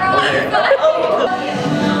wrong side.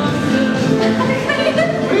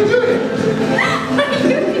 What are you doing? What are you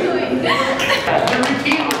doing? The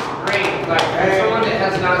routine was great. Like, as someone that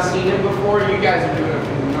has not seen it before, you guys are doing a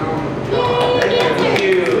phenomenal job. Thank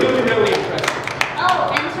you. Really impressive.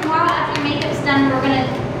 Oh, and tomorrow after makeup's done,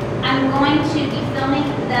 I'm going to be filming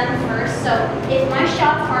them first. So if my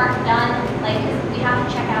shots aren't done, like, we have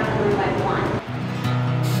to check out the room by 1.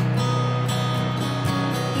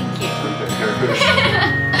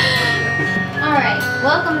 Alright,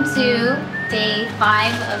 welcome to day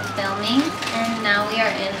 5 of filming, and now we are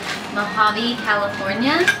in Mojave,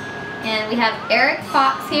 California, and we have Eric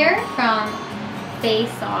Fox here from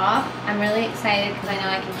Face Off. I'm really excited because I know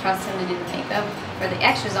I can trust him to do the makeup for the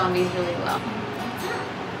extra zombies really well.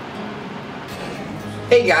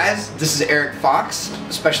 Hey guys, this is Eric Fox,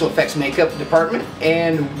 Special Effects Makeup Department,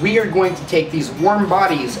 and we are going to take these warm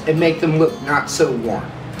bodies and make them look not so warm.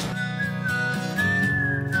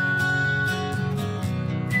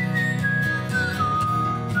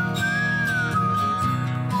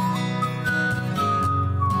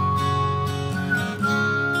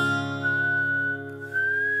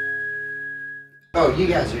 Oh, you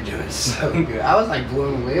guys are doing so good. I was like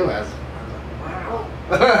blown away last night.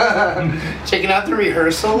 Checking out the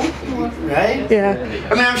rehearsal, right? Yeah.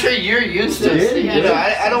 I mean, I'm sure you're used to it. You know,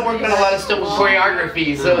 I don't work on a lot of stuff with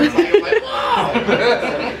choreography, so it's like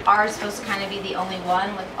wow. Ours supposed to kind of be the only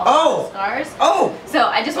one with all the scars. Oh! So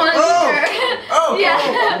I just wanted to be sure.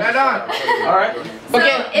 Yeah. Right on. All right.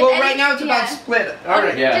 Okay, So well, right now it's about split. All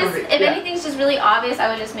right. Yeah. Just, if anything's just really obvious, I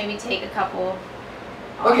would just maybe take a couple.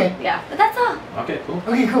 Okay. Yeah, but that's all. Okay, cool.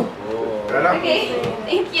 Okay, cool. Right on. Okay,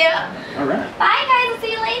 thank you. All right. Bye, guys. I'll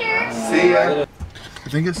see you later. See ya. I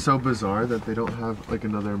think it's so bizarre that they don't have like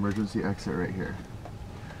another emergency exit right here.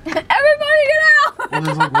 Everybody get out! Well,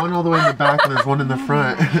 there's like one all the way in the back and there's one in the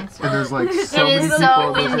front. And there's like so many people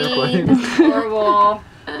on those airplanes. Horrible.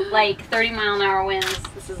 Like 30-mile-an-hour winds.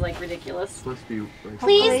 This is like ridiculous. Must be like,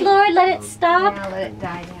 Please, Lord, let it stop. Yeah, let it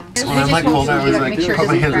die down. when I'm like cold, I always like put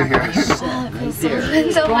my hands right here.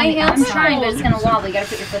 So my hands I'm trying, but it's gonna wobble. You gotta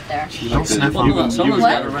put your foot there. Don't sniff them. Someone's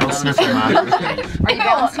got to run Don't down sniff the them. Are you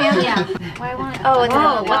balancing? Yeah. Why want it? Oh, it's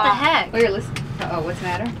Whoa, what the heck? Oh, you're listening. Oh, what's the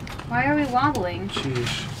matter? Why are we wobbling?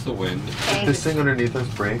 Sheesh. It's the wind. This thing underneath us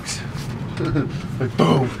breaks. Like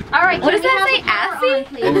boom. All right. What does that say? Assy?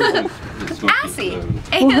 Assy.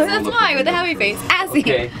 That's why with the happy face. Assy.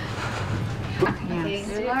 Okay. Okay,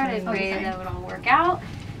 so Lord, I pray that would all work out.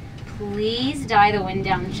 Please die the wind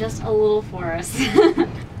down just a little for us.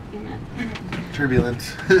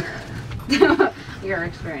 Turbulence. We are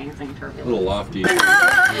experiencing A turbulence. little lofty.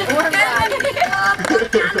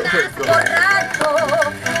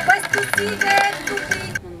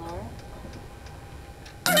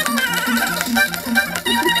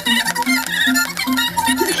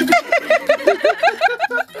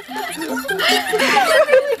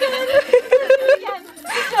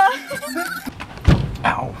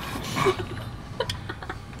 Ow.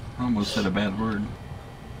 I almost said a bad word.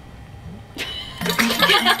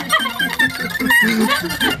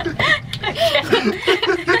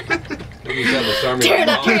 He's not disarming Tear a it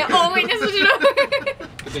up, tear it bomb. up. Oh wait, this is over.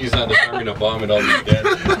 I think he's not disarming a bomb and all these dead.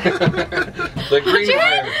 The green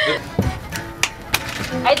wire.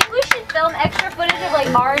 I think we should film extra footage of like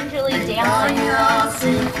R and Julie dancing. Yes,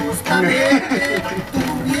 we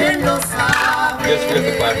have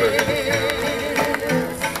the clapper again.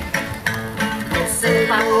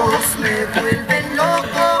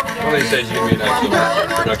 One of these days you can be an actual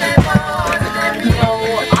production. No,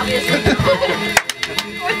 obviously.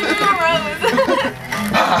 Okay,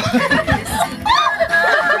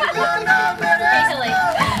 so like,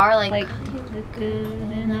 are like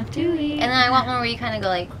good enough to eat. And then I want one where you kind of go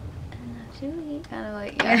like, kind of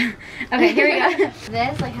like, yeah. Okay, here we go.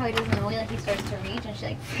 This, like how he does in the movie, like he starts to reach and she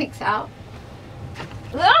like freaks out.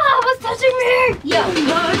 Ah, what's touching me? Yo.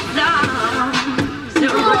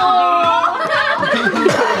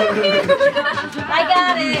 I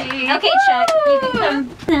got it. Okay, Chuck, you can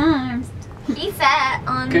come. He sat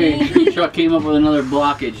on Okay, me. Chuck came up with another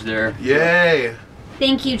blockage there. Yay!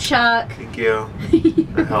 Thank you, Chuck. Thank you.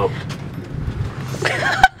 That helped.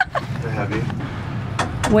 They're heavy.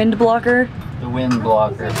 Wind blocker. The wind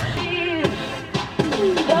blocker.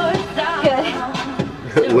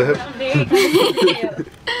 Lip.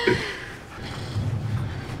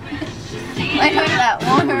 I know that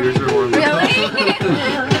one. Yours are warm. Really?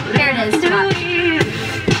 Here it is. Chuck.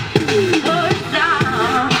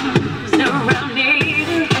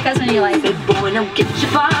 Because when you like it. Boy, don't get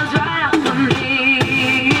your balls right out for me.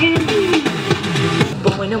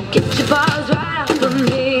 Boy, don't get your balls right out for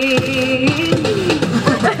me.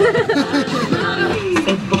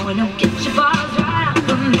 Say, boy, don't get your balls right out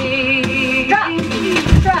for me.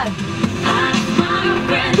 Drug.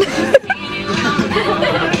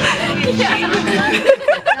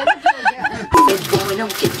 Boy,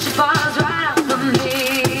 don't get your balls right out for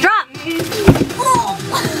me. Drop.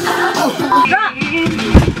 Drop.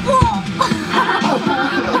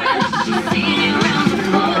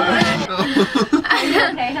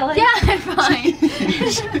 Okay, Hilly. Yeah, I'm fine.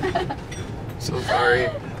 So sorry.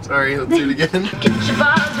 Sorry, let's do it again. Get your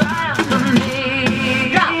balls right out for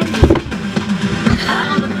me.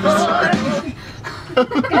 I'm the boy.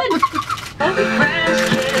 Good. Fresh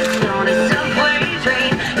kiss on a subway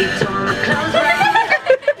train. He tore my clothes right.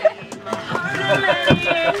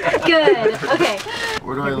 Good. Okay.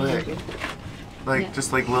 Where do I lay? Like,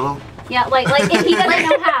 just like little? Yeah, like if he doesn't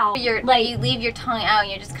know how. You're like you leave your tongue out and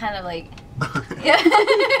you're just kind of like.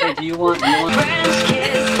 Hey, do you want? Fresh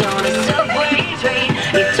kiss on a subway train.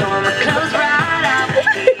 He tore my clothes right out.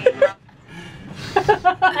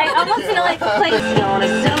 I almost feel like On a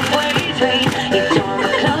subway train. He tore my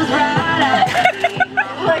clothes right out.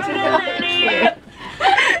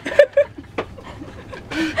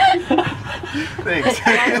 Thanks.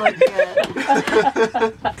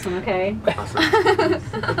 Okay.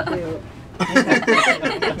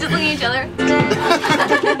 Just looking at each other.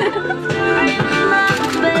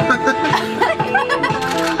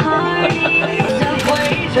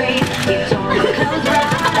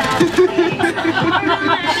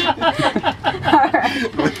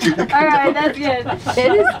 Alright, that's good.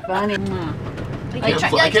 It is funny.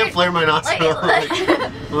 I can't flare my nostril.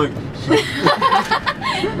 Look.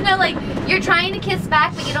 No, like, you're trying to kiss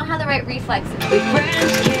back, but you don't have the right reflexes.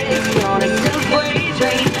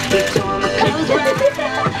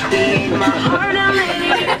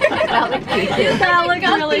 That looked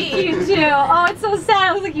really cute too. Oh, it's so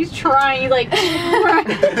sad. It was like he's trying, he's like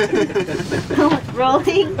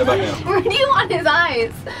rolling. Where do you want his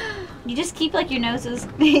eyes? You just keep like your noses.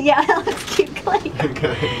 Yeah, let's keep going.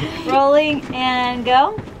 Okay. Rolling and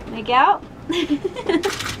go. Make out.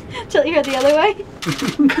 Tilt your head the other way.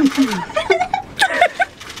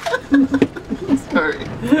 Sorry.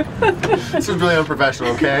 This was really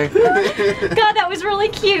unprofessional, okay? God, that was really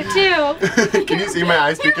cute too. Can you see my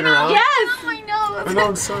eyes peeking around? Yes! Oh, I know. Oh, no,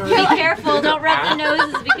 I'm sorry. Be careful, don't rub the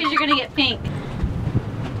noses because you're gonna get pink.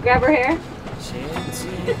 Grab her hair.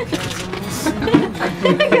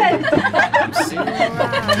 Good.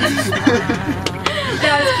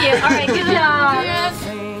 That was cute. Alright, good job.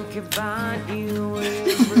 Think about you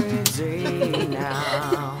every day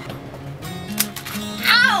now.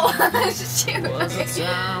 Ow! Shoot. Was a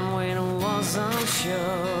time when I wasn't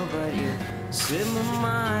sure, but you set my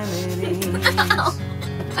mind at ease.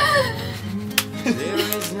 There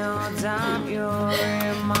is no doubt you're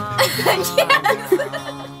in my heart.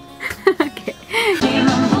 Okay.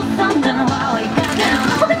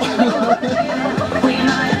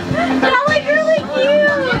 That looked really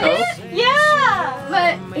cute. Yeah.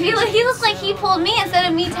 But he looked like he pulled me instead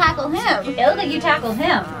of me tackle him. It looked like you tackled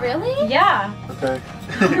him. Really? Yeah. Okay.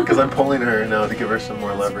 Because I'm pulling her now to give her some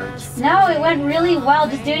more leverage. No, it went really well.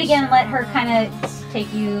 Just do it again and let her kind of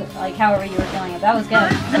take you, like, however you were feeling it. That was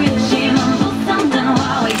good.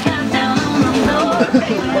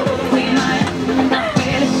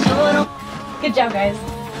 Good job, guys.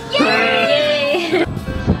 Yay!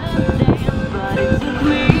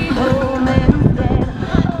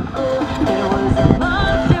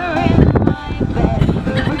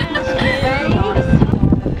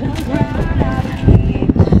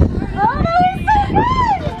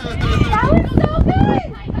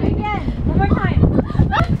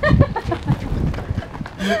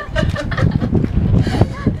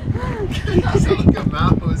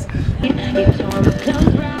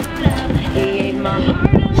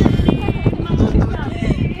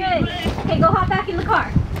 Okay, go hop back in the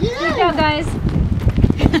car. Good job, guys.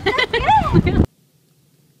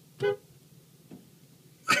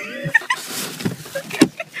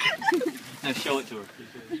 Now show it to her.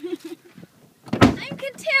 I'm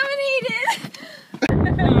contaminated.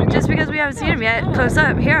 Just because we haven't seen them yet, close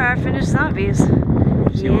up, here are our finished zombies.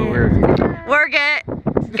 Yeah. Work it.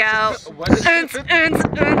 Go.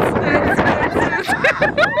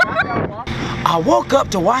 I woke up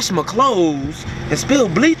to wash my clothes and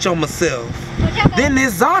spilled bleach on myself. Then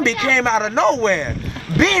this zombie came out of nowhere,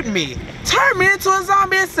 bit me, turned me into a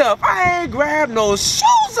zombie itself. I ain't grabbed no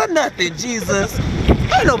shoes or nothing, Jesus.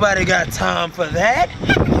 Ain't nobody got time for that.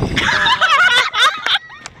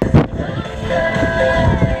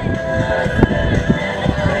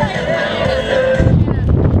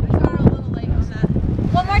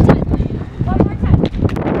 One more time. One more time.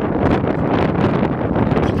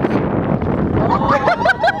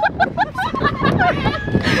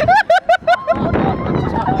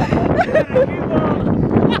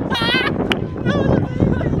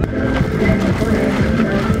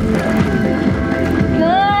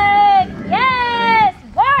 Good. Yes.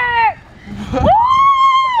 Work. Woo!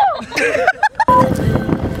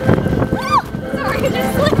 Sorry,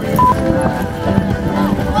 just slipped.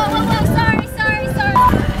 Whoa, sorry.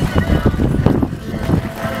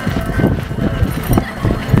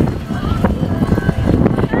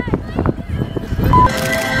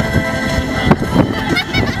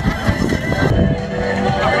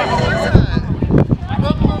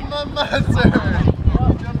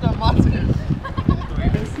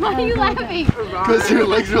 Why are you laughing? Because your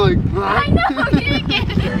legs are like... I know, you didn't get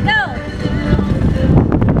it. No.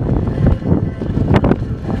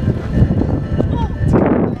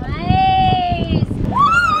 Nice.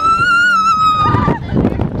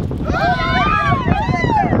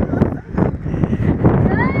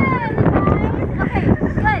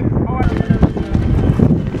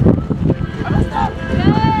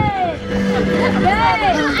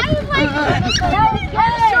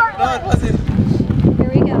 Here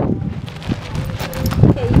we go.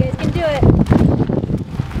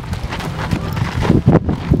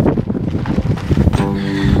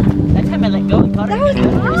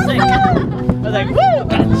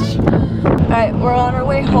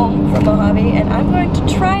 party, and I'm going to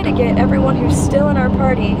try to get everyone who's still in our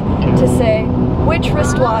party to say which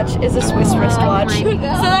wristwatch is a Swiss wristwatch. So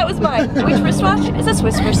that was mine. Which wristwatch is a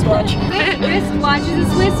Swiss wristwatch? Which wristwatch is a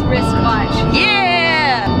Swiss wristwatch?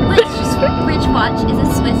 Yeah! Which watch is a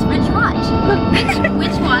Swiss rich watch?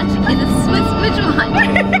 Which watch is a Swiss rich watch?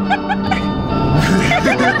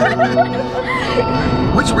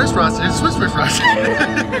 Which wristwatch is a Swiss wristwatch?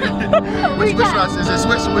 Which wristwatch is a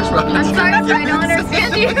Swiss wristwatch? I'm sorry, sir, I don't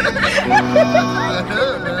understand you.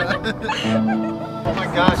 Oh my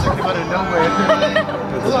gosh, that came out of nowhere.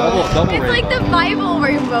 It's like the Bible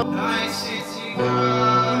rainbow.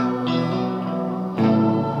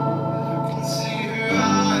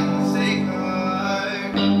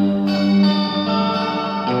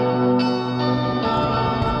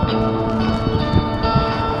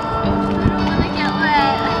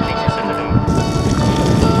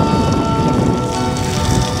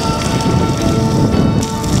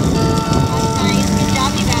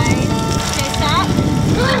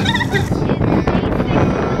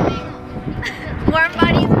 Warm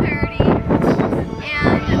Bodies Parody, and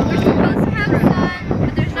we're supposed to have sun,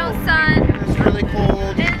 but there's no sun. It's really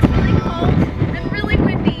cold. And it's really cold and really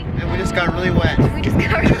windy. And we just got really wet. We just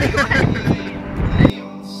got really wet.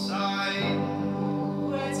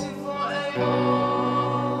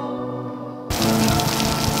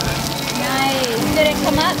 Nice. Did it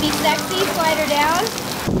come up? Be sexy. Slide her down.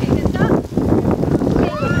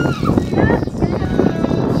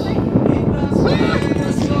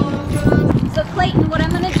 So Clayton, what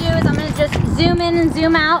I'm going to do is I'm going to just zoom in and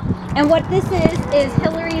zoom out. And what this is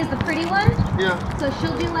Hillary is the pretty one. Yeah. So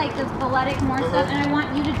she'll do like this balletic more stuff, and I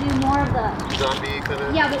want you to do more of the zombie kind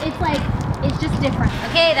of. Yeah, but it's like, it's just different.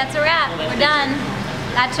 Okay, that's a wrap. We're done.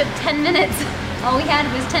 That took 10 minutes. All we had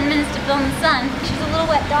was 10 minutes to film the sun. She's a little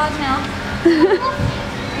wet dog now.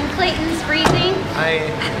 And Clayton's freezing.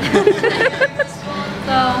 Hi.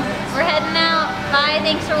 So we're heading out. Bye.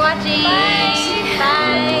 Thanks for watching.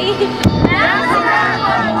 Bye. That's a wrap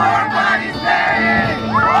on Warm Bodies Parody.